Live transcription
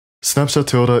Snapshot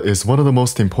tilde is one of the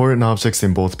most important objects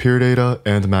in both pure data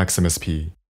and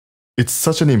MaxMSP. It's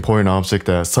such an important object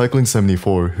that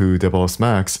Cycling74, who develops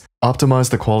Max,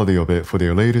 optimized the quality of it for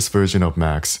their latest version of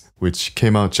Max, which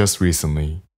came out just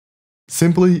recently.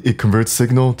 Simply, it converts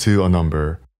signal to a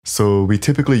number, so we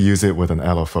typically use it with an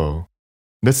LFO.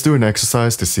 Let's do an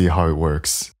exercise to see how it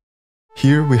works.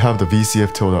 Here we have the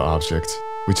VCF tilde object,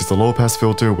 which is a low-pass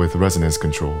filter with resonance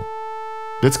control.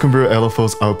 Let's convert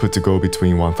LFO's output to go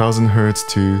between 1000 Hz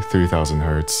to 3000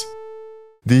 Hz.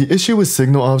 The issue with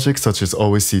signal objects such as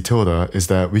always see tilde is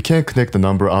that we can't connect the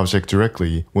number object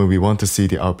directly when we want to see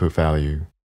the output value.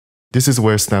 This is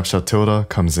where snapshot tilde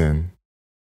comes in.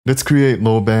 Let's create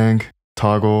low bang,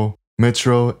 toggle,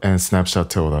 metro, and snapshot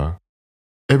tilde.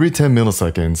 Every 10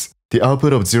 milliseconds, the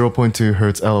output of 0.2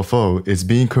 Hz LFO is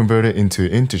being converted into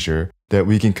an integer that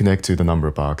we can connect to the number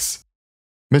box.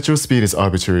 Metro speed is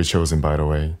arbitrarily chosen, by the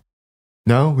way.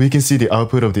 Now we can see the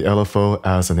output of the LFO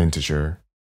as an integer.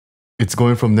 It's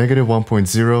going from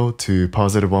 -1.0 to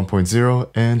 +1.0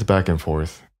 and back and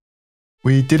forth.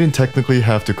 We didn't technically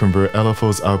have to convert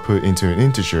LFO's output into an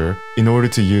integer in order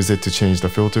to use it to change the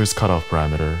filter's cutoff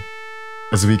parameter.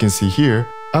 As we can see here,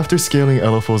 after scaling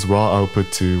LFO's raw output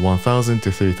to 1000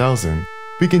 to 3000,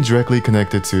 we can directly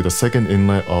connect it to the second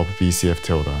inlet of VCF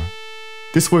tilde.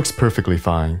 This works perfectly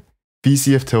fine.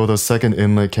 VCF tilde's second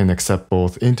inlet can accept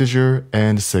both integer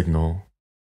and signal.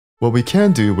 What we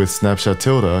can do with snapshot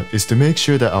tilde is to make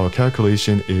sure that our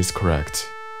calculation is correct.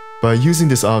 By using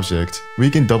this object, we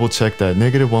can double check that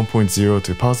 -1.0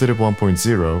 to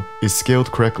 +1.0 is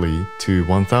scaled correctly to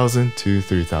 1000 to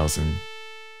 3000.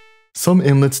 Some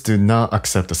inlets do not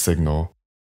accept a signal.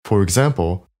 For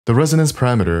example, the resonance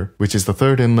parameter, which is the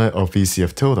third inlet of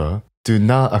VCF tilde, do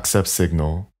not accept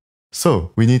signal.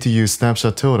 So, we need to use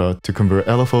snapshot tilde to convert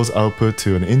LFO's output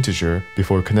to an integer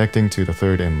before connecting to the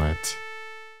third inlet.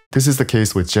 This is the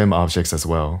case with gem objects as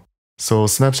well. So,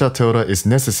 snapshot tilde is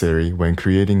necessary when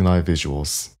creating live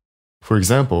visuals. For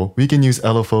example, we can use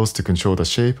LFOs to control the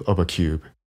shape of a cube.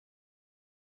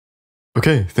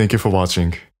 Okay, thank you for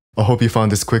watching. I hope you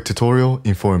found this quick tutorial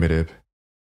informative.